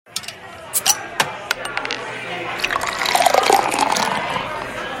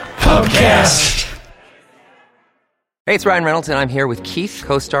Pubcast. Hey, it's Ryan Reynolds, and I'm here with Keith,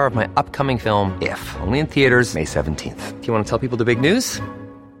 co-star of my upcoming film, If, only in theaters May 17th. Do you want to tell people the big news?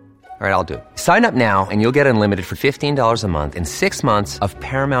 All right, I'll do it. Sign up now and you'll get unlimited for $15 a month and 6 months of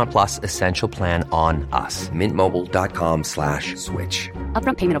Paramount Plus Essential Plan on us. MintMobile.com/switch.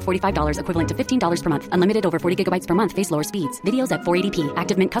 Upfront payment of $45 equivalent to $15 per month. Unlimited over 40 gigabytes per month. Face lower speeds. Videos at 480p.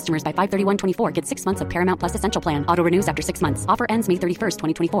 Active Mint customers by 531.24 get 6 months of Paramount Plus Essential Plan. Auto renews after 6 months. Offer ends May 31st,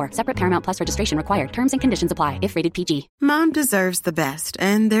 2024. Separate Paramount Plus registration required. Terms and conditions apply if rated PG. Mom deserves the best,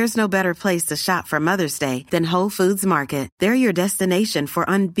 and there's no better place to shop for Mother's Day than Whole Foods Market. They're your destination for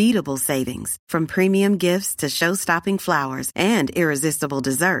unbeatable savings. From premium gifts to show-stopping flowers and irresistible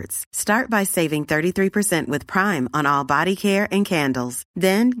desserts. Start by saving 33% with Prime on all body care and candles.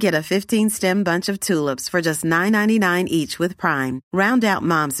 Then get a 15-stem bunch of tulips for just $9.99 each with Prime. Round out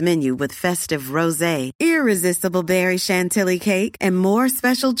Mom's menu with festive rosé, irresistible berry chantilly cake, and more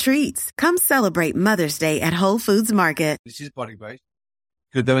special treats. Come celebrate Mother's Day at Whole Foods Market. This is body-based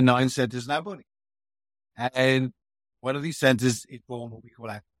because there are 9 centers in our body. And one of these centers is born what we call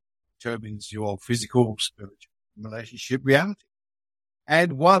our determines your physical, spiritual, relationship reality.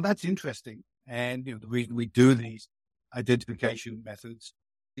 And while that's interesting, and the reason we do these identification methods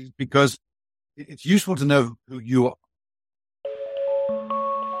is because it's useful to know who you are.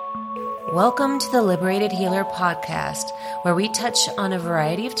 Welcome to the Liberated Healer podcast, where we touch on a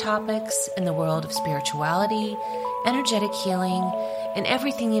variety of topics in the world of spirituality, energetic healing, and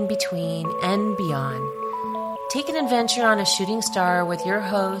everything in between and beyond. Take an adventure on a shooting star with your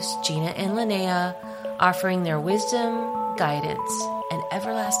hosts, Gina and Linnea, offering their wisdom, guidance, and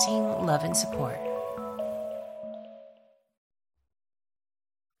everlasting love and support.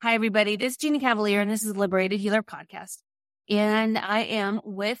 Hi, everybody. This is Gina Cavalier, and this is the Liberated Healer podcast. And I am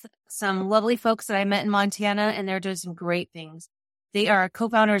with some lovely folks that I met in Montana, and they're doing some great things. They are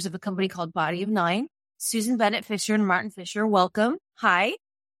co-founders of a company called Body of Nine, Susan Bennett Fisher and Martin Fisher. Welcome. Hi.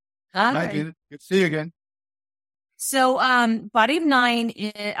 Hi, Gina. Good to see you again. So, Body of Nine,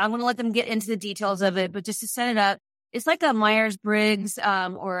 I'm going to let them get into the details of it, but just to set it up, it's like a Myers-Briggs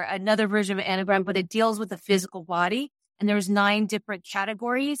or another version of an anagram, but it deals with the physical body. And there's 9 different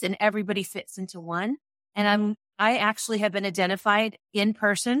categories, and everybody fits into one. And I actually have been identified in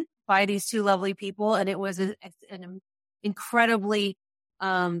person by these 2 lovely people, and it was an incredibly,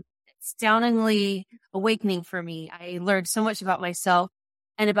 astoundingly awakening for me. I learned so much about myself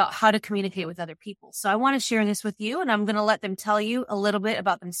and about how to communicate with other people. So I want to share this with you, and I'm going to let them tell you a little bit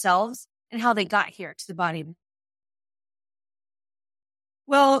about themselves and how they got here to the body.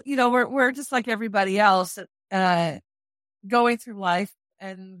 Well, we're just like everybody else, going through life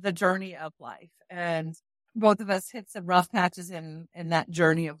and the journey of life. And both of us hit some rough patches in that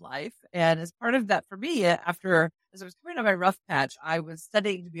journey of life. And as part of that for me, as I was coming out of my rough patch, I was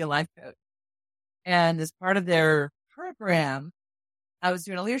studying to be a life coach. And as part of their program, I was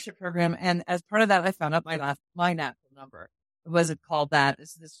doing a leadership program, and as part of that, I found out my natural number. It wasn't called that.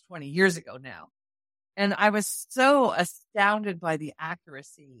 This is 20 years ago now. And I was so astounded by the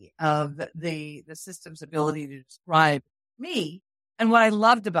accuracy of the system's ability to describe me and what I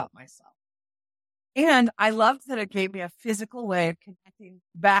loved about myself. And I loved that it gave me a physical way of connecting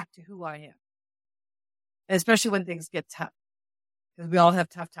back to who I am, especially when things get tough. Because we all have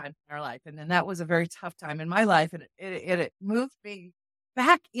tough times in our life. And then that was a very tough time in my life. And it moved me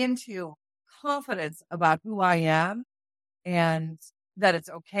back into confidence about who I am and that it's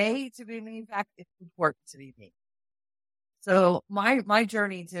okay to be me. In fact, it's important to be me. So my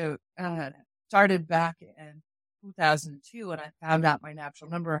journey to started back in 2002 when I found out my natural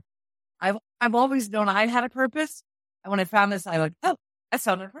number. I've always known I had a purpose. And when I found this, I went, oh, I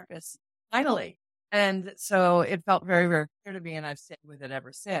found a purpose. Finally. And so it felt very, very clear to me, and I've stayed with it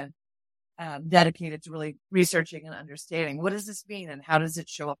ever since. Dedicated to really researching and understanding what does this mean and how does it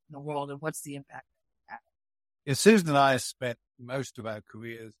show up in the world and what's the impact of that. Yeah, Susan and I spent most of our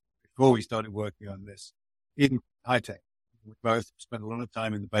careers before we started working on this in high tech. We both spent a lot of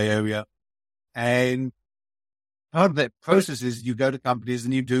time in the Bay Area, and part of that process is you go to companies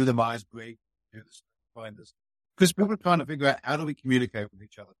and you do the Myers-Briggs, do the finders, because people are trying to figure out how do we communicate with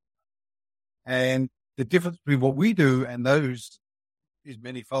each other. And the difference between what we do and those is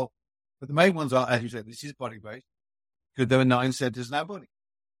manyfold. But the main ones are, as you said, this is body-based because there are 9 centers in our body.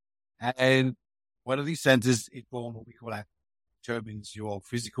 And one of these centers is born what we call our determines your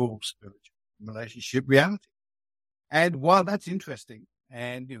physical, spiritual, relationship reality. And while that's interesting,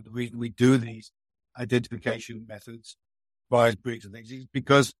 and the reason we do these identification methods, Myers-Briggs and things, is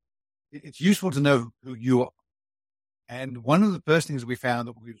because it's useful to know who you are. And one of the first things we found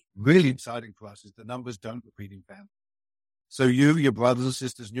that was really exciting for us is the numbers don't repeat in families. So you, your brothers and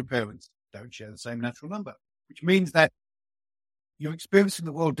sisters and your parents don't share the same natural number, which means that you're experiencing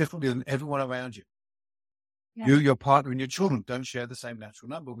the world differently than everyone around you. Yeah. You, your partner, and your children don't share the same natural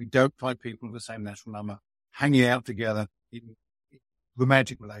number. We don't find people with the same natural number hanging out together in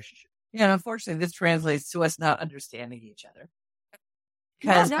romantic relationships. Yeah, and unfortunately, this translates to us not understanding each other.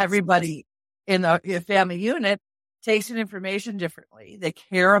 Because everybody in a family unit takes in information differently. They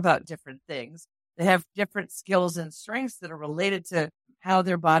care about different things. They have different skills and strengths that are related to how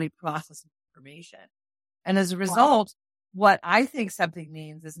their body processes information. And as a result, what I think something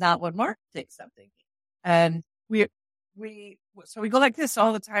means is not what Mark thinks something means. And so we go like this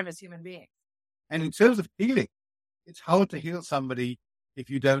all the time as human beings. And in terms of healing, it's hard to heal somebody if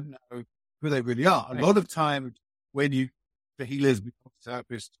you don't know who they really are. A lot of time when the healers,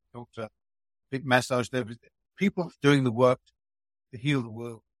 therapists, doctor, big massage therapists, people doing the work to heal the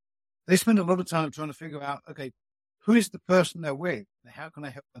world, they spend a lot of time trying to figure out, okay, who is the person they're with and how can I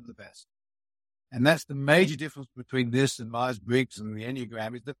help them the best? And that's the major difference between this and Myers-Briggs and the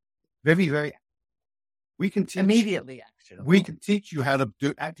Enneagram is that very, very, we can teach immediately actionable. We can teach you how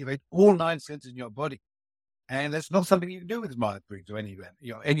to activate all 9 senses in your body. And that's not something you can do with Myers-Briggs or Enneagram.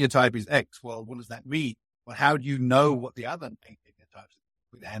 Enneatype is X. Well, what does that mean? Well, how do you know what the other Enneatypes are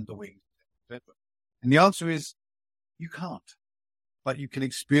with hand or wings, etc.? And the answer is you can't. But you can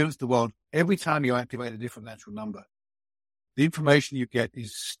experience the world every time you activate a different natural number. The information you get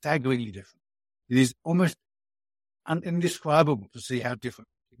is staggeringly different. It is almost indescribable to see how different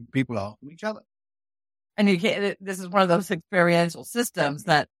people are from each other. And this is one of those experiential systems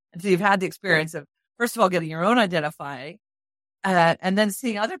that until you've had the experience of, first of all, getting your own identified, and then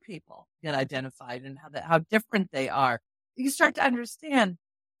seeing other people get identified and how different they are, you start to understand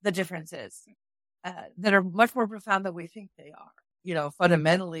the differences that are much more profound than we think they are.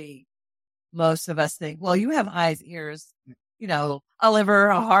 Fundamentally, most of us think, well, you have eyes, ears, a liver,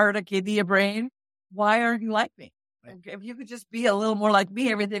 a heart, a kidney, a brain. Why aren't you like me? Right. If you could just be a little more like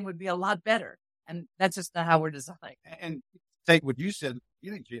me, everything would be a lot better. And that's just not how we're designed. And take what you said,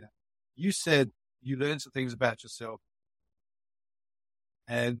 Gina. You said you learned some things about yourself.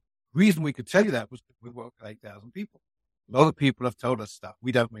 And the reason we could tell you that was we work with 8,000 people. A lot of people have told us stuff.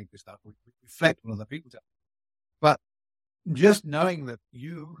 We don't make this stuff. We reflect on other people. But just knowing that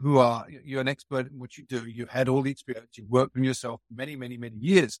you're an expert in what you do, you've had all the experience, you've worked on yourself for many, many, many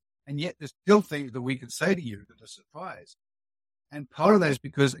years, and yet there's still things that we can say to you that are a surprise. And part of that is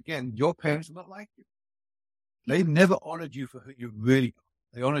because, again, your parents are not like you. They never honored you for who you really are.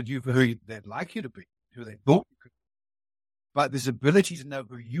 They honored you for who they'd like you to be, who they thought you could be. But this ability to know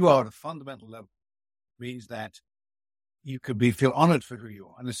who you are at a fundamental level means that you could feel honored for who you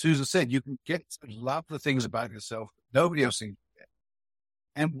are. And as Susan said, you can get to love the things about yourself that nobody else seems to get.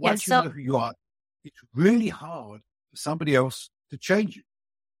 And once you know who you are, it's really hard for somebody else to change you.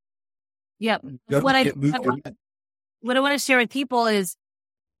 Yeah. What I want to share with people is,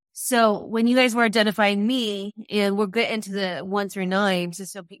 so when you guys were identifying me, and we'll get into the 1 through 9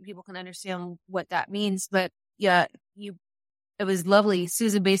 just so people can understand what that means. But yeah, it was lovely.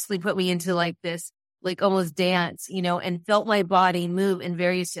 Susan basically put me into like this, like almost dance, and felt my body move in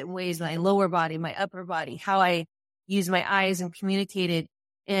various ways, my lower body, my upper body, how I used my eyes and communicated.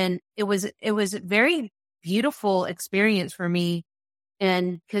 And it was a very beautiful experience for me.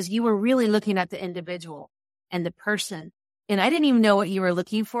 And because you were really looking at the individual and the person. And I didn't even know what you were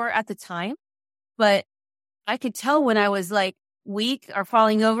looking for at the time, but I could tell when I was like weak or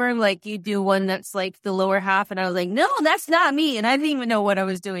falling over, like you do one that's like the lower half. And I was like, no, that's not me. And I didn't even know what I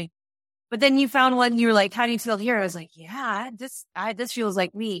was doing. But then you found one, you were like, how do you feel here? I was like, yeah, this feels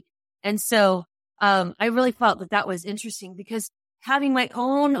like me. And so, I really felt that was interesting because having my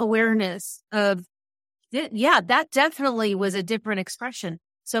own awareness of it, that definitely was a different expression.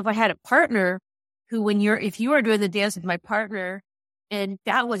 So if I had a partner who, if you were doing the dance with my partner and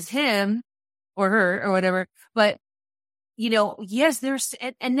that was him or her or whatever, but yes,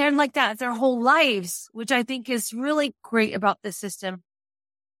 and they're like that their whole lives, which I think is really great about this system.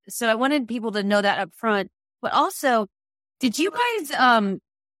 So I wanted people to know that up front, but also, did you guys,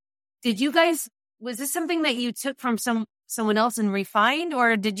 was this something that you took from someone else and refined,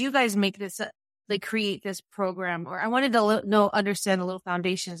 or did you guys make this, create this program? Or I wanted to understand a little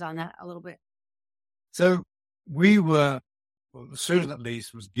foundations on that a little bit. So Susan at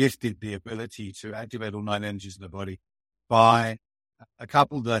least was gifted the ability to activate all 9 energies in the body by a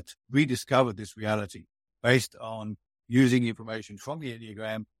couple that rediscovered this reality based on using information from the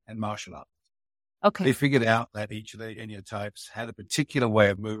Enneagram and martial arts. Okay. They figured out that each of the Enneatypes had a particular way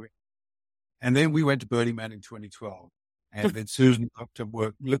of moving. And then we went to Burning Man in 2012. And then Susan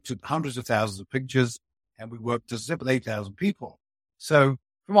looked at hundreds of thousands of pictures And we worked as with 8,000 people. So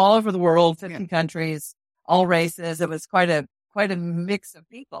from all over the world, 50 countries, all races. It was quite a mix of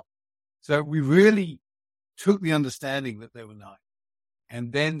people. So we really took the understanding that there were 9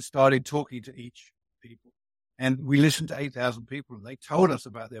 and then started talking to each people. And we listened to 8,000 people and they told us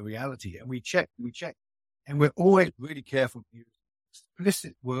about their reality. And we checked. And we're always really careful to use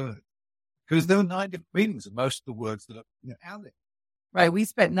explicit words because there were 9 different meanings of most of the words that are out there. Right. We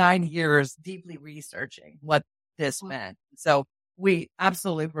spent 9 years deeply researching what this meant. So we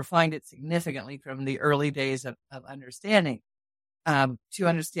absolutely refined it significantly from the early days of understanding to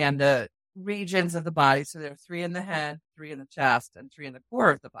understand the regions of the body. So there are 3 in the head, 3 in the chest, and 3 in the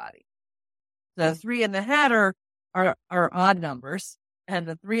core of the body. The 3 in the head are odd numbers, and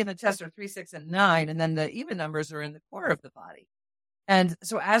the 3 in the chest are 3, 6, and 9, and then the even numbers are in the core of the body. And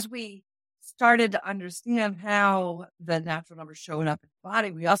so as we started to understand how the natural numbers showed up in the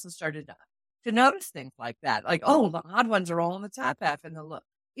body, we also started to notice things like that. Like, oh, the odd ones are all in the top half and the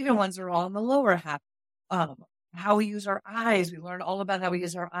even ones are all in the lower half. How we use our eyes. We learned all about how we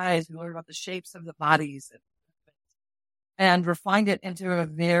use our eyes. We learned about the shapes of the bodies and refined it into a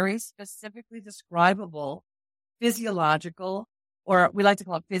very specifically describable physiological, or we like to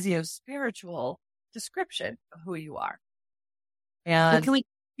call it physio-spiritual description of who you are. And can we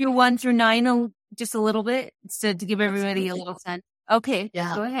do 1 through 9 just a little bit to give everybody a little sense? Okay,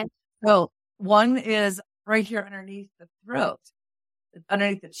 go ahead. So 1 is right here underneath the throat,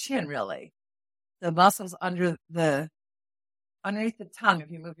 underneath the chin, really. The muscles underneath the tongue. If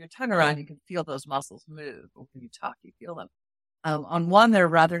you move your tongue around, you can feel those muscles move. When you talk, you feel them. On 1, they're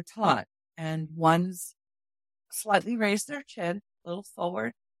rather taut, and 1's slightly raise their chin a little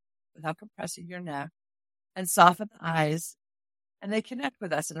forward without compressing your neck and soften the eyes. And they connect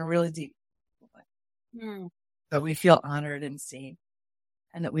with us in a really deep way. That we feel honored and seen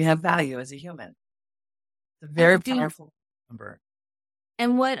and that we have value as a human. It's a very powerful number.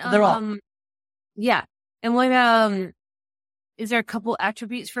 And what, yeah. And what, is there a couple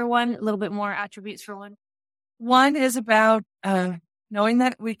attributes for 1? A little bit more attributes for 1? 1 is about knowing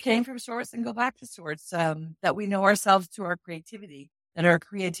that we came from source and go back to source, that we know ourselves through our creativity, that our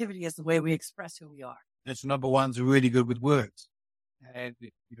creativity is the way we express who we are. That's number 1's really good with words. And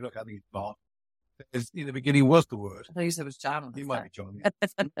if you look at the Mark, in the beginning was the Word. I thought you said it was John. He might be John.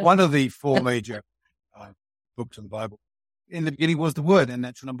 Yeah. One of the 4 major books in the Bible. In the beginning was the Word, and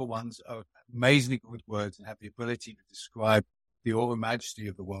natural number 1's are amazingly good with words and have the ability to describe the awe and majesty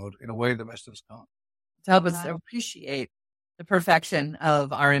of the world in a way the rest of us can't. To help us appreciate the perfection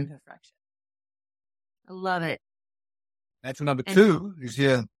of our imperfection. I love it. Natural number 2 is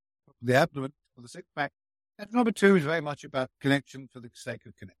here, the abdomen for the 6-pack. Natural number 2 is very much about connection for the sake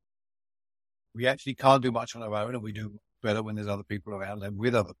of connection. We actually can't do much on our own, and we do better when there's other people around and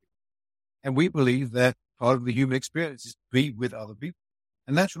with other people. And we believe that part of the human experience is to be with other people.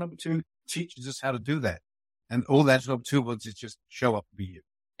 And natural number 2 teaches us how to do that. And all natural number 2 wants is just show up and be you.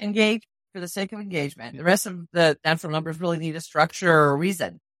 Engage for the sake of engagement. The rest of the natural numbers really need a structure or a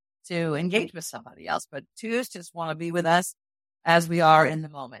reason to engage with somebody else. But 2s just want to be with us as we are in the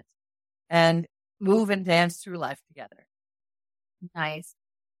moment and move and dance through life together. Nice.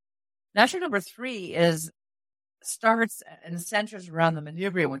 Natural number 3 starts and centers around the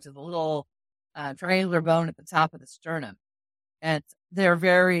manubrium, which is a little triangular bone at the top of the sternum. And they're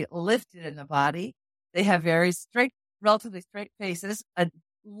very lifted in the body. They have very relatively straight faces,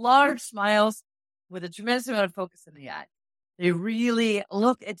 large smiles with a tremendous amount of focus in the eye. They really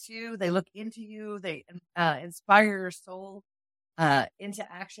look at you. They look into you. They inspire your soul into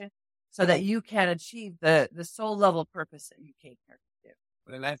action so that you can achieve the soul level purpose that you came here to do.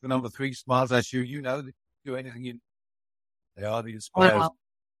 When natural number 3 smiles at you, you know that you do anything you. They are the inspirers. Wow.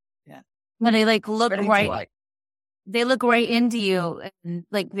 Yeah. When they look right, they look right into you, and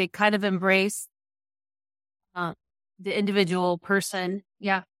they kind of embrace the individual person.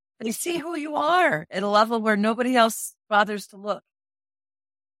 Yeah. They see who you are at a level where nobody else bothers to look.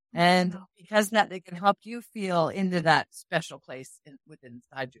 And because of that, they can help you feel into that special place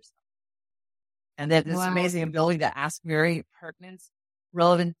inside yourself. And they have this amazing ability to ask very pertinent,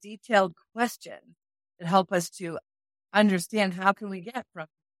 relevant, detailed questions that help us to understand how can we get from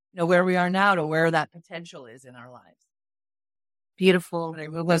where we are now to where that potential is in our lives. Beautiful. They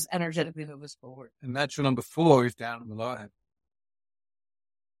move us energetically, move us forward. And natural number 4 is down in the lower head.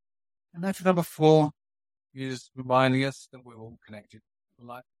 And natural number 4 is reminding us that we're all connected to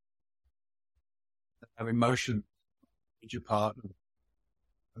life. That our emotion is a part of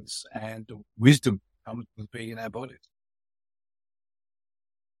us, and wisdom comes with being in our bodies.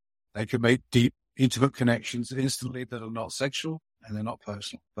 They can make deep, intimate connections instantly that are not sexual and they're not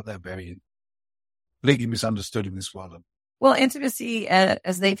personal, but they're very intimate. completely misunderstood in this world. Well, intimacy,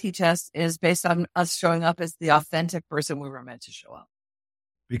 as they teach us, is based on us showing up as the authentic person we were meant to show up.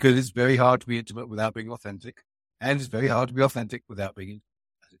 Because it's very hard to be intimate without being authentic. And it's very hard to be authentic without being intimate,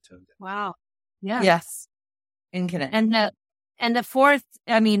 as it turns out. Wow. Yeah. Yes. In connection. And the fourth,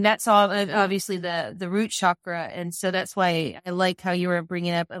 I mean, that's all obviously the root chakra. And so that's why I like how you were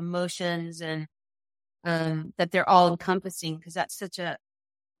bringing up emotions and that they're all encompassing, because that's such a,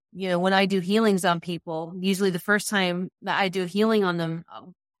 when I do healings on people, usually the first time that I do healing on them,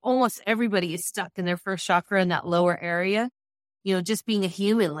 almost everybody is stuck in their first chakra in that lower area. Just being a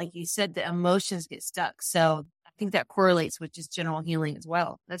human, like you said, the emotions get stuck. So I think that correlates with just general healing as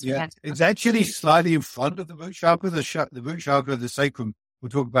well. That's fantastic. It's actually slightly in front of the root chakra. The root chakra, the sacrum, we'll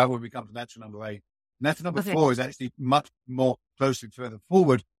talk about when we come to natural number 8. Natural number 4 is actually much more closely further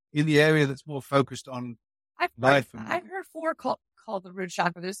forward in the area that's more focused on life. I've heard 4 called the root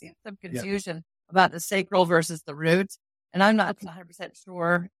chakra. There's some confusion about the sacral versus the root. And I'm not 100%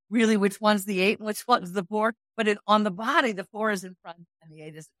 sure really which one's the 8 and which one's the 4. But on the body, the 4 is in front and the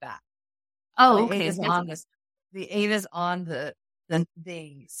 8 is back. Oh, okay. The 8 is on the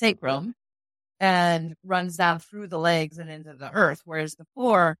sacrum and runs down through the legs and into the earth, whereas the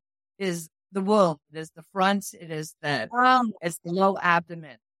 4 is the womb. It is the front. It is it's the low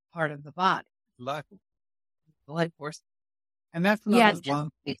abdomen part of the body. Life. The life force. And that's numbers 1.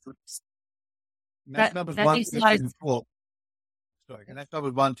 That's numbers 1, 2, 3, and 4. Sorry, and that's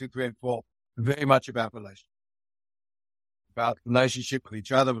numbers 1, 2, 3, and 4. Very much about relationship. About relationship with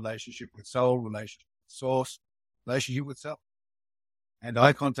each other, relationship with soul, relationship with source, relationship with self. And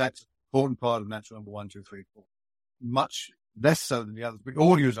eye contact is an important part of natural number 1, 2, 3, 4. Much less so than the others. We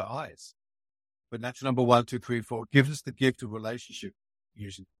all use our eyes. But natural number 1, 2, 3, 4 gives us the gift of relationship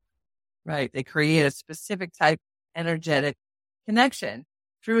using. Right. They create a specific type of energetic connection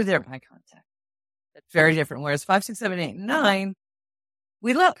through their eye contact. That's very different. Whereas 5, 6, 7, 8, 9,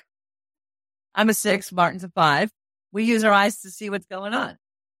 we look. I'm a 6, Martin's a 5. We use our eyes to see what's going on.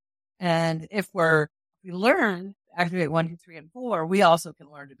 And if we learn to activate 1, 2, 3, and 4, we also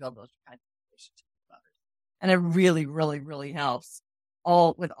can learn to build those kinds of relationships with others. And it really, really, really helps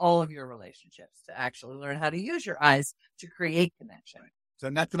with all of your relationships to actually learn how to use your eyes to create connection. So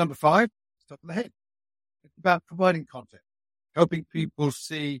natural number 5, top of the head. It's about providing content, helping people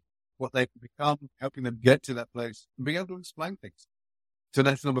see what they can become, helping them get to that place, and being able to explain things. So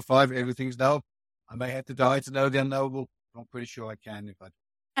natural number 5, everything's knowable. I may have to die to know the unknowable. I'm pretty sure I can if I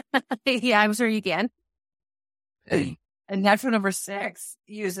do. Yeah, I'm sure you can. And natural number 6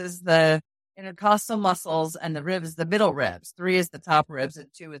 uses the intercostal muscles and the ribs, the middle ribs. 3 is the top ribs and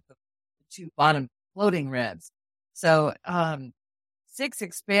 2 is the 2 bottom floating ribs. So 6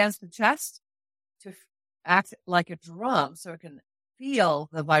 expands the chest to act like a drum so it can feel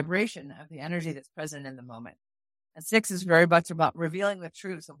the vibration of the energy that's present in the moment. And 6 is very much about revealing the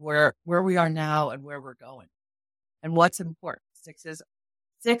truths of where we are now and where we're going and what's important. 6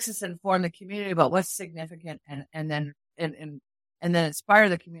 is inform the community about what's significant and then inspire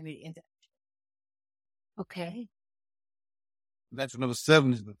the community into action. Okay. That's number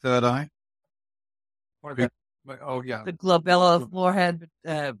 7 is the third eye. Oh, yeah. The glabella forehead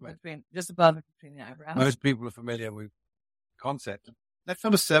between just above it between the eyebrows. Most people are familiar with the concept. That's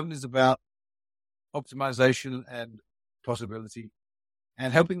number 7 is about optimization and possibility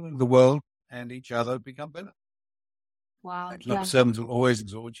and helping the world and each other become better. Wow. Number 7s will always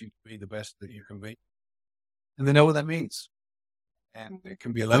exhort you to be the best that you can be. And they know what that means. And it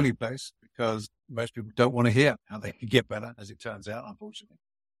can be a lonely place because most people don't want to hear how they can get better, as it turns out, unfortunately.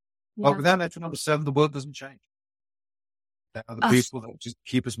 Yeah. But without natural number 7, the world doesn't change. They are the people that just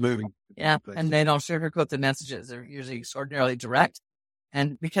keep us moving. Yeah, and they don't sugarcoat the messages. They're usually extraordinarily direct.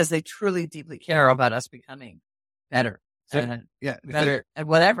 And because they truly, deeply care about us becoming better. Better at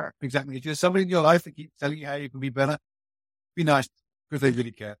whatever. Exactly. If there's somebody in your life that keeps telling you how you can be better, be nice because they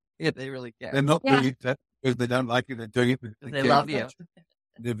really care. Yeah, they really care. They're not doing it because they don't like you. They're doing it because they love you.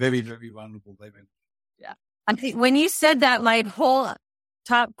 They're very, very vulnerable. Yeah. I think when you said that, my whole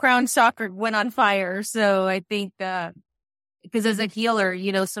top crown chakra went on fire. So I think because as a healer,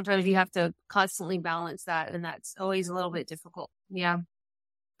 sometimes you have to constantly balance that. And that's always a little bit difficult. Yeah.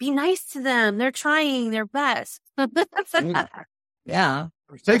 Be nice to them. They're trying their best. Yeah.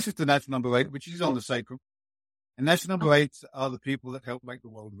 Which takes us to natural number 8, which is on the sacrum. And natural number 8 are the people that help make the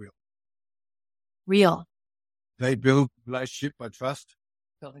world real. Real. They build relationship by trust.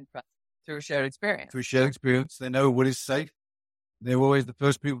 Building trust through a shared experience. Through shared experience. They know what is safe. They're always the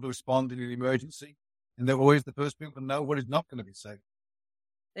first people to respond in an emergency. And they're always the first people to know what is not going to be safe.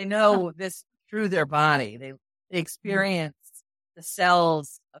 They know this through their body. They experience the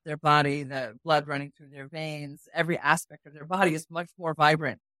cells of their body, the blood running through their veins, every aspect of their body is much more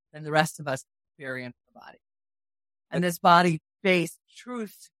vibrant than the rest of us experience the body. And this body-based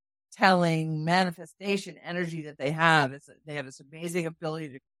truth-telling manifestation energy that they have, they have this amazing ability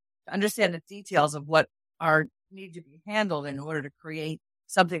to understand the details of what need to be handled in order to create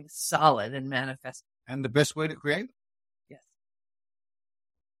something solid and manifest. And the best way to create it? Yes.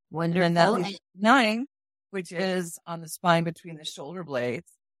 Wonderful. And that is 9, which is on the spine between the shoulder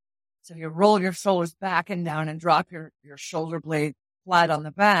blades. So if you roll your shoulders back and down and drop your shoulder blade flat on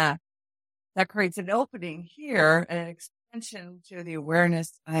the back, that creates an opening here and an extension to the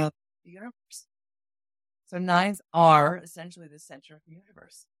awareness of the universe. So 9s are essentially the center of the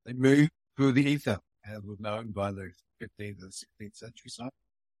universe. They move through the ether, as was known by the 15th and 16th century science.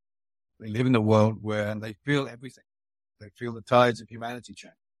 They live in a world where they feel everything. They feel the tides of humanity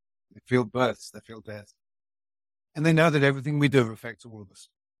change. They feel births. They feel death. And they know that everything we do affects all of us.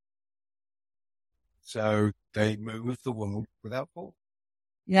 So they move the world without fault.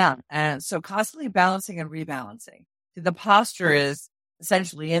 Yeah. And so constantly balancing and rebalancing. The posture is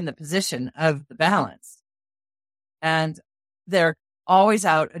essentially in the position of the balance. And they're always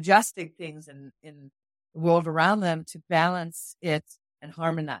out adjusting things in the world around them to balance it and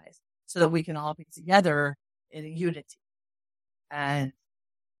harmonize so that we can all be together in unity. And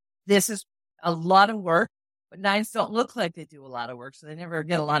this is a lot of work, but 9s don't look like they do a lot of work, so they never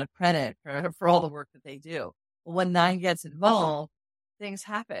get a lot of credit for all the work that they do. But when 9 gets involved, things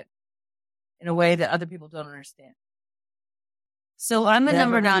happen in a way that other people don't understand. So I'm a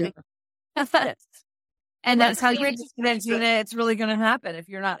number 9. And that's how you're interested in it. It's really going to happen. If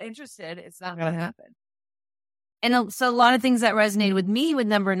you're not interested, it's not going to happen. And so a lot of things that resonated with me with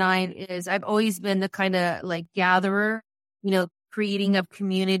number 9 is I've always been the kind of like gatherer, creating a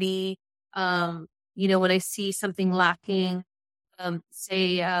community. When I see something lacking,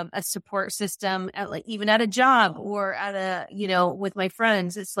 say a support system even at a job or at with my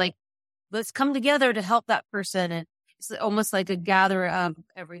friends, it's like, let's come together to help that person. And it's almost like a gatherer of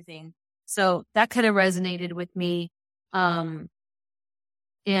everything. So that kind of resonated with me. And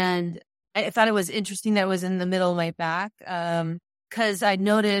I thought it was interesting that it was in the middle of my back. Cause I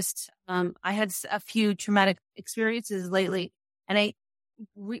noticed, I had a few traumatic experiences lately, and I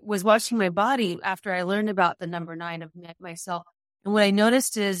was watching my body after I learned about the number 9 of myself. And what I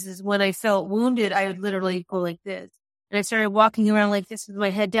noticed is when I felt wounded, I would literally go like this. And I started walking around like this with my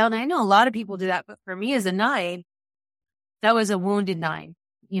head down. I know a lot of people do that, but for me as a 9, that was a wounded 9,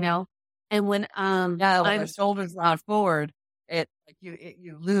 And when when the shoulders round forward,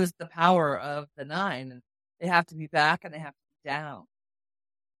 you lose the power of the 9, and they have to be back and they have to be down.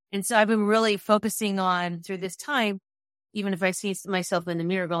 And so I've been really focusing on through this time, even if I see myself in the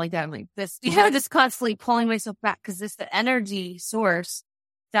mirror going like that, I'm like this, just constantly pulling myself back because it's the energy source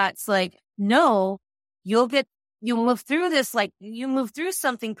that's like, no, you'll move through this, like you move through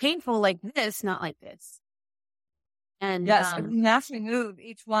something painful like this, not like this. And yes, naturally move.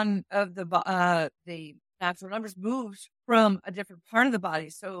 Each one of the natural numbers moves from a different part of the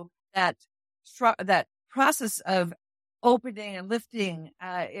body, so that process of opening and lifting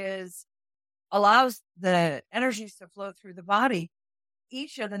allows the energies to flow through the body.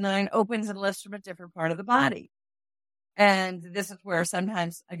 Each of the 9 opens and lifts from a different part of the body, and this is where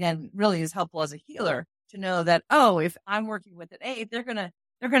sometimes, again, really is helpful as a healer to know that if I'm working with an 8, they're gonna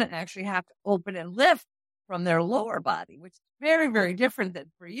actually have to open and lift from their lower body, which is very, very different than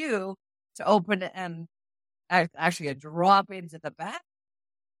for you to open and actually a drop into the back.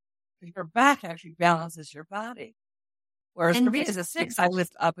 Your back actually balances your body. Whereas for me as a 6, I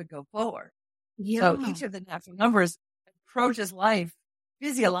lift up and go forward. Yeah. So each of the natural numbers approaches life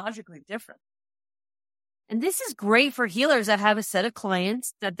physiologically different. And this is great for healers that have a set of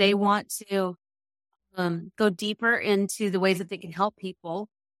clients that they want to go deeper into the ways that they can help people.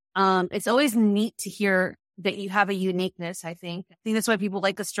 It's always neat to hear that you have a uniqueness, I think. I think that's why people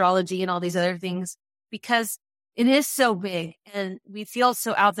like astrology and all these other things, because it is so big and we feel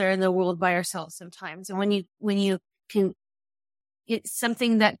so out there in the world by ourselves sometimes. And when you can, it's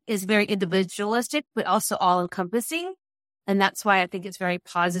something that is very individualistic, but also all encompassing. And that's why I think it's very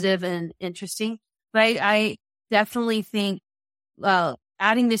positive and interesting. But I definitely think,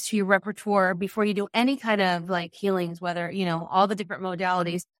 adding this to your repertoire before you do any kind of like healings, whether, all the different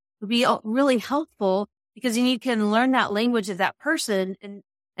modalities, would be really helpful, because then you can learn that language of that person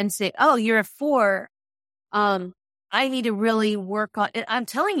and say, oh, you're a 4. I need to really work on it. I'm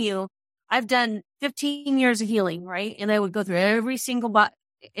telling you, I've done 15 years of healing, right? And I would go through every single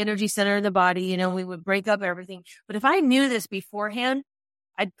energy center in the body, we would break up everything. But if I knew this beforehand,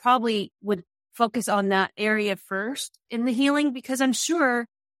 I'd probably would focus on that area first in the healing? Because I'm sure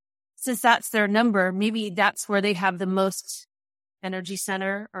since that's their number, maybe that's where they have the most energy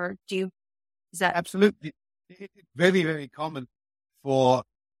center, or is that? Absolutely. It's very, very common for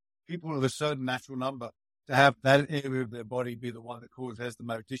people with a certain natural number to have that area of their body be the one that causes the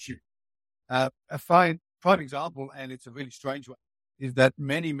most issue. A prime example, and it's a really strange one, is that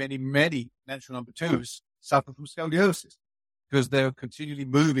many, many, many natural number twos suffer from scoliosis because they're continually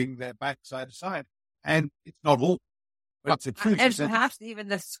moving their back side to side. And it's not all, but it's a huge and percentage. perhaps even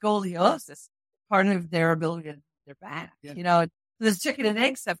the scoliosis, part of their ability to their back. Yeah. There's chicken and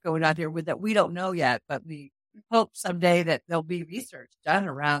egg stuff going on here with that we don't know yet, but we hope someday that there'll be research done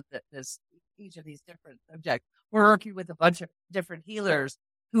around each of these different subjects. We're working with a bunch of different healers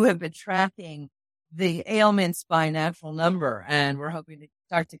who have been tracking the ailments by natural number, and we're hoping to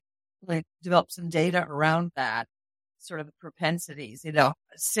start to develop some data around that, sort of the propensities.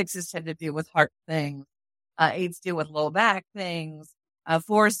 6s tend to deal with heart things, 8s deal with low back things,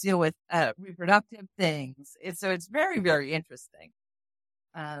 4s deal with reproductive things. So it's very, very interesting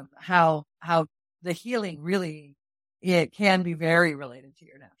how the healing really, it can be very related to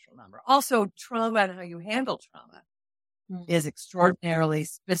your natural number. Also, trauma and how you handle trauma is extraordinarily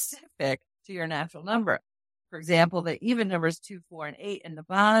specific to your natural number. For example, the even numbers 2, 4, and 8 in the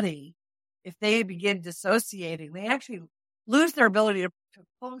body, if they begin dissociating, they actually lose their ability to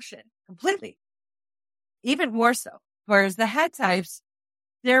function completely, even more so. Whereas the head types,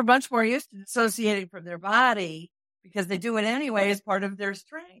 they're much more used to dissociating from their body because they do it anyway as part of their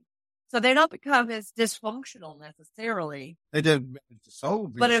strength. So they don't become as dysfunctional necessarily. They don't manage to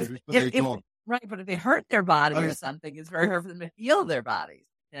solve the issues, but they don't. Right, but if they hurt their body or something, it's very hard for them to heal their bodies.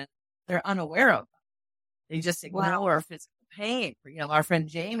 And they're unaware of it. They just ignore physical pain. Our friend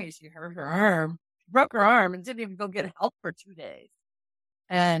Jamie, she hurt her arm, broke her arm, and didn't even go get help for 2 days.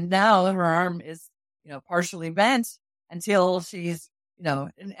 And now her arm is, partially bent until she's,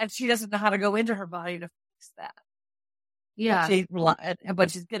 and she doesn't know how to go into her body to fix that. Yeah. But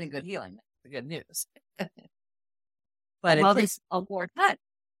she's getting good healing. That's the good news. But it takes a more time,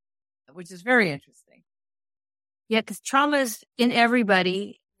 which is very interesting. Yeah, because trauma is in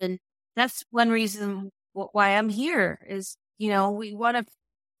everybody. And that's one reason why I'm here is, we want to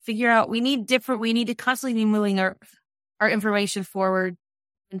figure out, we need to constantly be moving our information forward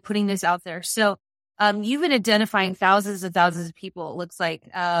and putting this out there. So you've been identifying thousands and thousands of people, it looks like,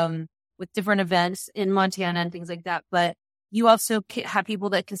 with different events in Montana and things like that. But you also have people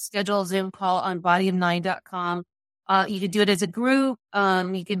that can schedule a Zoom call on bodyof9.com. You can do it as a group.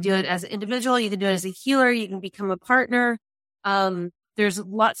 You can do it as an individual. You can do it as a healer. You can become a partner. There's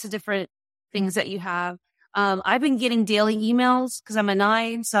lots of different things that you have. I've been getting daily emails because I'm a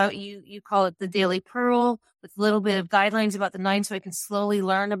 9. So you call it the Daily Pearl with a little bit of guidelines about the 9 so I can slowly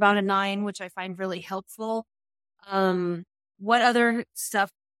learn about a 9, which I find really helpful. What other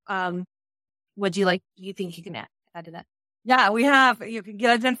stuff would you think you can add to that? Yeah, you can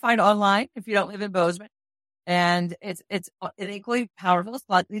get identified online if you don't live in Bozeman. And it's an equally powerful,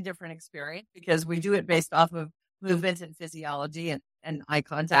 slightly different experience because we do it based off of movement and physiology and eye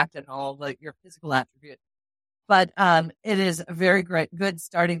contact and all your physical attributes. But it is a very good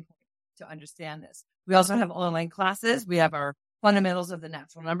starting point to understand this. We also have online classes. We have our fundamentals of the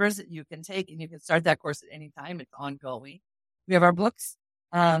natural numbers that you can take, and you can start that course at any time. It's ongoing. We have our books,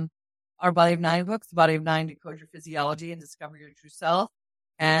 our Body of 9 books, the Body of 9, Decode Your Physiology and Discover Your True Self,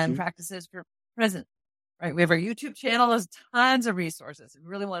 and practices for present. Right. We have our YouTube channel. There's tons of resources. If you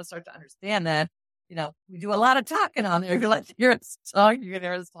really want to start to understand that, we do a lot of talking on there. If you like to hear us talk, you can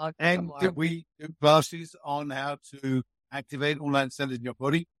hear us talk. And we do classes on how to activate all 9 centers in your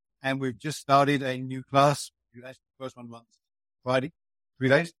body. And we've just started a new class. That's the first one month, Friday, 3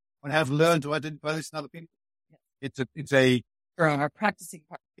 days, on how to learn to identify this in other people. Yeah. For our practicing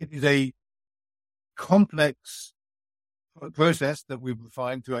part. It is a complex process that we've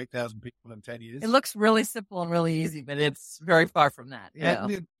refined to 8,000 people in 10 years. It looks really simple and really easy, but it's very far from that.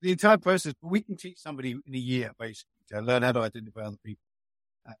 The entire process, we can teach somebody in a year, basically, to learn how to identify other people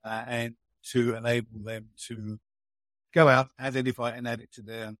and to enable them to go out, identify, and add it to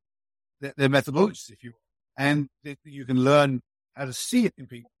their methodologies, if you will. And you can learn how to see it in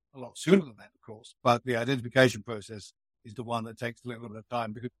people a lot sooner than that, of course. But the identification process is the one that takes a little bit of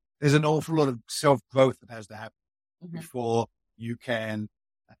time because there's an awful lot of self-growth that has to happen before you can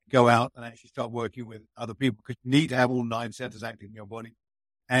go out and actually start working with other people, because you need to have all 9 centers active in your body.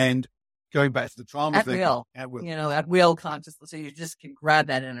 And going back to the trauma thing. At will consciously. So you just can grab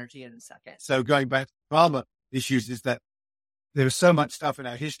that energy in a second. So going back to trauma issues is that there's so much stuff in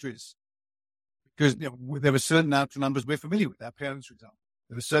our histories because there were certain natural numbers we're familiar with, our parents, for example.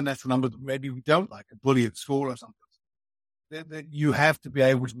 There are certain natural numbers that maybe we don't like, a bully at school or something. Then you have to be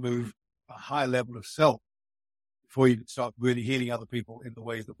able to move a high level of self before you can start really healing other people in the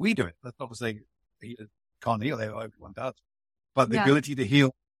ways that we do it. That's not to say you can't heal, everyone does. But the ability to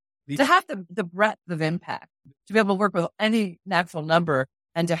heal. To have the breadth of impact, to be able to work with any natural number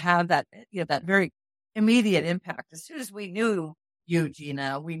and to have that, that very immediate impact. As soon as we knew you,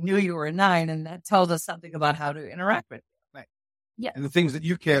 Gina, we knew you were a 9, and that tells us something about how to interact with you. Right. Yeah. And the things that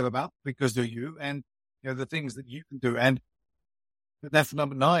you care about because they're you, and the things that you can do. And that's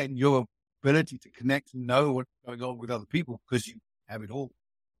number 9, your ability to connect and know what's going on with other people because you have it all.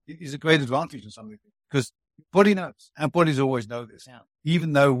 It is a great advantage in something because your body knows. Our bodies always know this. Yeah.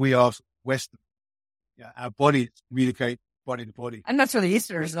 Even though we are Western, our bodies communicate body to body. I'm not sure the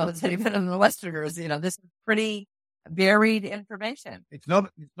Easterners know this any better than the Westerners. This is pretty varied information. It's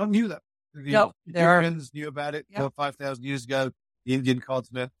not new though. No, the Europeans knew about it 4,000 or 5,000 years ago. The Indian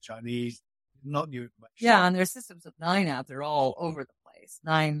continent, Chinese, not new information. Yeah, and there's systems of 9 out there all over the place.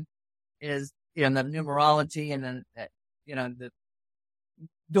 9 is the numerology, and then the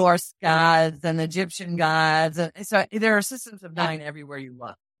Norse gods and the Egyptian gods. And so there are systems of 9 everywhere you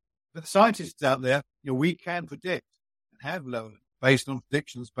look. But the scientists out there, we can predict and have learned based on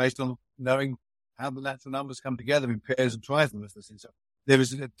predictions, based on knowing how the natural numbers come together in pairs and trithems. So there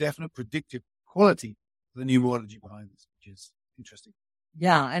is a definite predictive quality to the numerology behind this, which is interesting.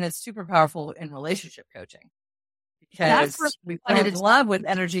 Yeah, and it's super powerful in relationship coaching because we fall in love with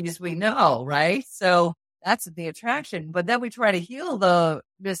energies we know, right? So that's the attraction. But then we try to heal the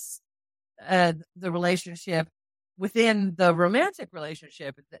relationship within the romantic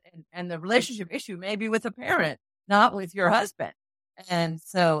relationship, and the relationship issue maybe with a parent, not with your husband. And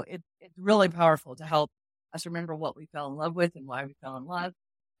so it's really powerful to help us remember what we fell in love with and why we fell in love,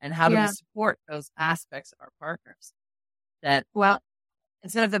 and how do we support those aspects of our partners. That,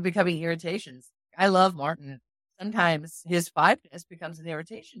 instead of them becoming irritations, I love Martin. Sometimes his 5ness becomes an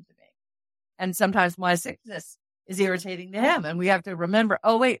irritation to me. And sometimes my 6ness is irritating to him. And we have to remember,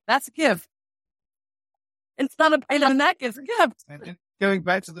 oh, wait, that's a gift. It's not a pain in the neck, it's a gift. And going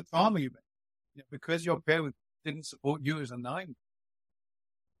back to the trauma you made, because your parents didn't support you as a 9,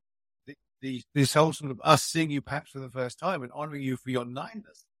 this whole sort of us seeing you perhaps for the first time and honoring you for your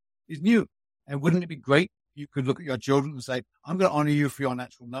 9ness is new. And wouldn't it be great if you could look at your children and say, I'm going to honor you for your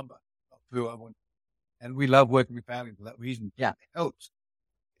natural number, not for who I want. And we love working with families for that reason. Yeah. It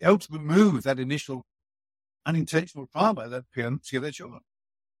helps remove that initial unintentional trauma that parents give their children.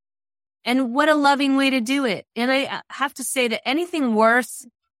 And what a loving way to do it. And I have to say that anything worse,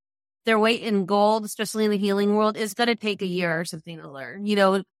 their weight in gold, especially in the healing world, is going to take a year or something to learn.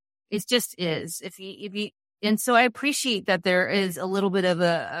 It just is. And so I appreciate that there is a little bit of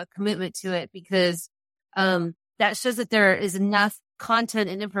a commitment to it, because that shows that there is enough content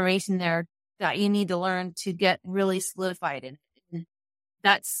and information there that you need to learn to get really solidified in it. And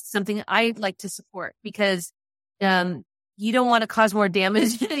that's something I like to support, because you don't want to cause more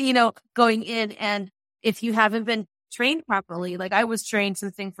damage, going in. And if you haven't been trained properly, like I was trained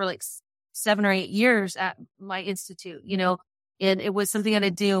something for like 7 or 8 years at my institute, and it was something I had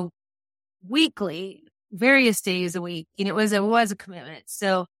to do weekly, various days a week. It was a commitment.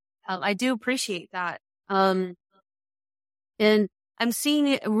 So I do appreciate that. And I'm seeing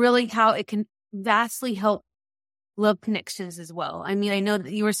it really how it can vastly help love connections as well. I mean, I know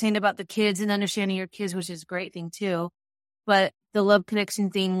that you were saying about the kids and understanding your kids, which is a great thing too. But the love connection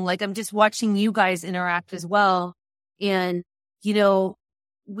thing, like I'm just watching you guys interact as well. And,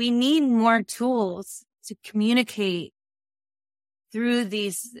 we need more tools to communicate through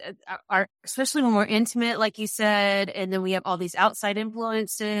these, especially when we're intimate, like you said, and then we have all these outside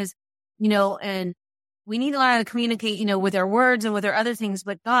influences, and we need to learn how to communicate, with our words and with our other things.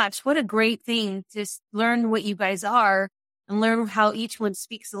 But gosh, what a great thing to learn what you guys are and learn how each one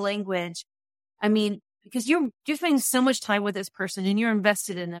speaks the language. I mean, because you're spending so much time with this person and you're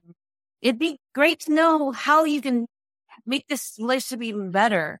invested in them. It'd be great to know how you can make this relationship even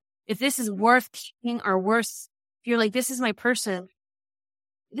better. If this is worth keeping or worse, if you're like, this is my person,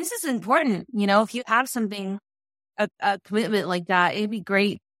 this is important. If you have something, a commitment like that, it'd be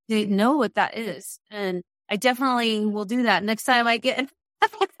great to know what that is. And I definitely will do that next time I get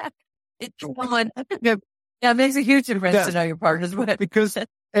it's someone. Yeah, it makes a huge difference to know your partners. Because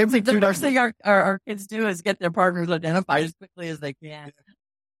the first thing our kids do is get their partners identified as quickly as they can.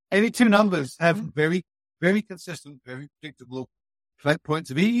 Any 2 numbers have very, very consistent, very predictable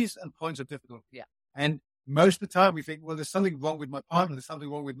points of ease and points of difficulty. Yeah. And most of the time we think, well, there's something wrong with my partner. There's something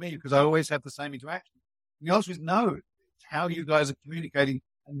wrong with me because I always have the same interaction. And the answer is no. It's how you guys are communicating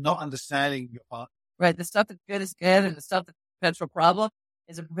and not understanding your partner. Right. The stuff that's good is good, and the stuff that's a potential problem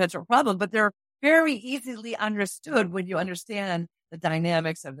is a perpetual problem, but they're very easily understood when you understand the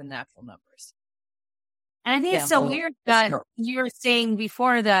dynamics of the natural numbers. And I think it's so weird that you're saying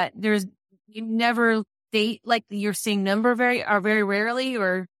before that you never date, like you're seeing number very rarely,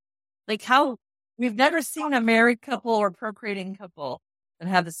 or like how we've never seen a married couple or procreating couple that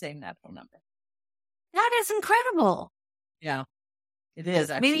have the same natural number. That is incredible. Yeah, it is.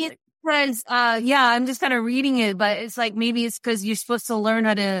 Actually. Maybe it's because, I'm just kind of reading it, but it's like, maybe it's because you're supposed to learn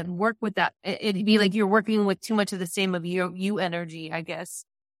how to work with that. It'd be like you're working with too much of the same of you energy, I guess.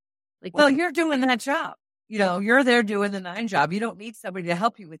 Like, well, you're doing that job. You're there doing the 9 job. You don't need somebody to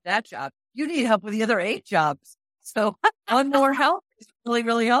help you with that job. You need help with the other 8 jobs. So one more help is really,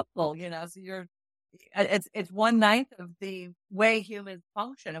 really helpful. So it's 1/9 of the way humans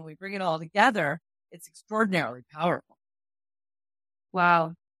function, and we bring it all together. It's extraordinarily powerful.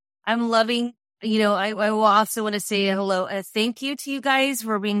 Wow. I'm loving, I will also want to say hello. Thank you to you guys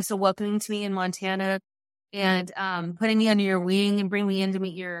for being so welcoming to me in Montana and putting me under your wing and bring me in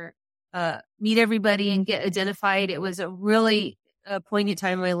to meet everybody and get identified. It was a really poignant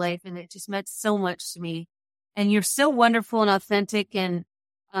time in my life, and it just meant so much to me. And you're so wonderful and authentic, and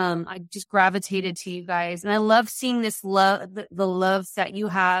I just gravitated to you guys. And I love seeing this love, the love that you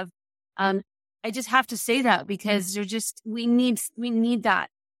have. I just have to say that because we need that.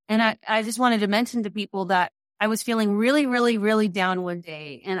 And I just wanted to mention to people that I was feeling really, really, really down one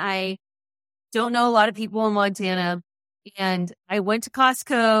day, and I don't know a lot of people in Montana, and I went to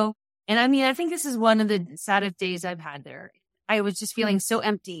Costco. And I think this is one of the saddest days I've had there. I was just feeling so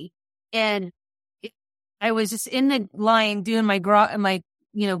empty. And I was just in the line doing my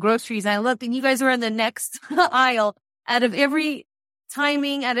groceries. And I looked, and you guys were in the next aisle out of every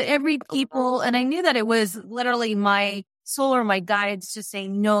timing, out of every people. And I knew that it was literally my soul or my guides just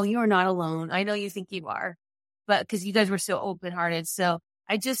saying, no, you're not alone. I know you think you are, but because you guys were so open hearted. So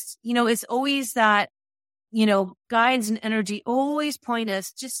I just, it's always that, guides and energy always point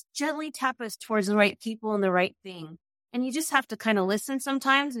us, just gently tap us towards the right people and the right thing. And you just have to kind of listen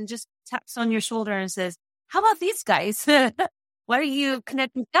sometimes and just taps on your shoulder and says, how about these guys? Why don't you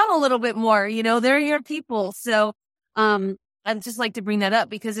connect with them a little bit more? They're your people. So I'd just like to bring that up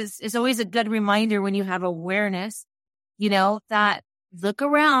because it's always a good reminder when you have awareness, that look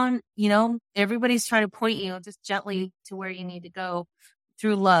around, everybody's trying to point you just gently to where you need to go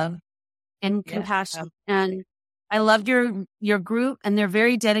through love and compassion. And I loved your group, and they're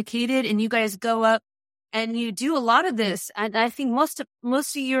very dedicated, and you guys go up and you do a lot of this. And I think most of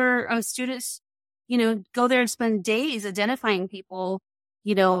your students, go there and spend days identifying people,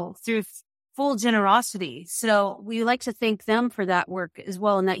 through full generosity. So we like to thank them for that work as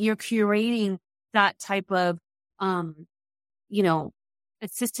well. And that you're curating that type of,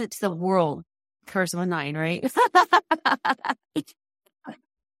 assistant to the world. Curse of a 9, right?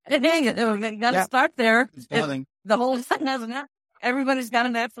 Dang it. You got to start there. The whole thing doesn't happen. Everybody's got a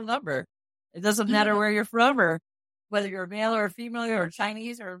natural number. It doesn't matter where you're from or whether you're a male or a female or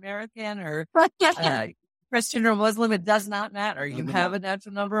Chinese or American or Christian or Muslim. It does not matter. You have a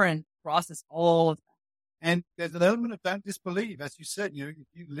natural number and process all of that. And there's an element of don't disbelieve. As you said, you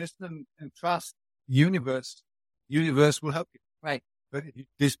listen and trust the universe. The universe will help you. Right. But if you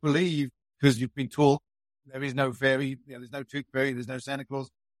disbelieve because you've been taught there is no fairy, there's no tooth fairy, there's no Santa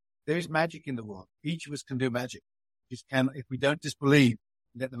Claus. There is magic in the world. Each of us can do magic. If we don't disbelieve,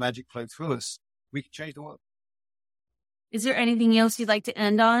 let the magic flow through us, we can change the world. Is there anything else you'd like to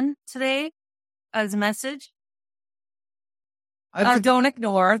end on today as a message? Don't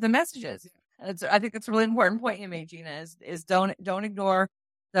ignore the messages. I think that's a really important point you made, Gina, is don't ignore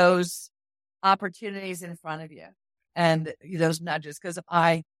those opportunities in front of you and those nudges. Because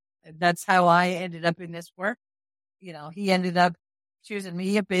that's how I ended up in this work. He ended up choosing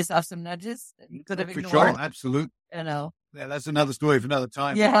me based off some nudges that he could have ignored. For sure, absolutely. Yeah, that's another story for another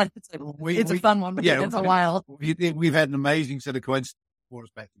time. Yeah, it's a fun one, but it's a while. We've had an amazing set of coincidences brought us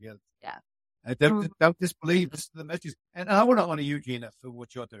back together. Yeah. Don't disbelieve the messages. And I want to honor you, Gina, for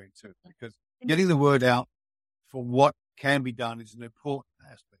what you're doing too, because getting the word out for what can be done is an important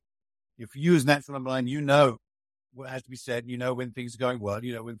aspect. If you as natural number 9, you know what has to be said, when things are going well,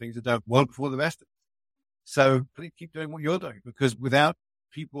 when things are done well before the rest of it. So please keep doing what you're doing, because without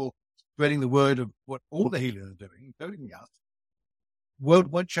people spreading the word of what all the healers are doing, including us, the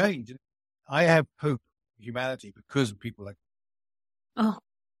world won't change. I have hope for humanity because of people like that.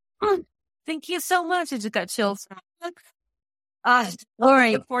 Oh, thank you so much. I just got chills. All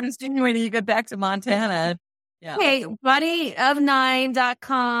right. Look forward to seeing when you get back to Montana. Yeah. Okay,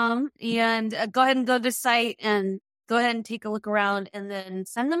 bodyof9.com, and go ahead and go to the site and go ahead and take a look around, and then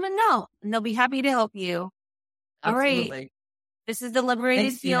send them a note, and they'll be happy to help you. Absolutely. All right. This is the Liberated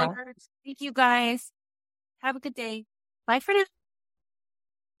Thanks, Tina. Healer. Thank you, guys. Have a good day. Bye for now.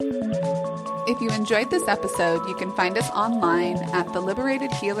 If you enjoyed this episode, you can find us online at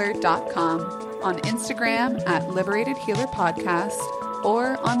theliberatedhealer.com, on Instagram at Liberated Healer Podcast,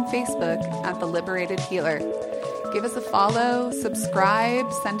 or on Facebook at The Liberated Healer. Give us a follow,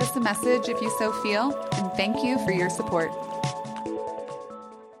 subscribe, send us a message if you so feel, and thank you for your support.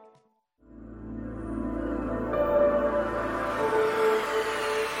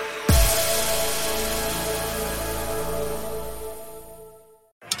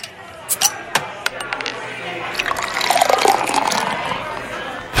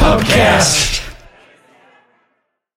 Podcast.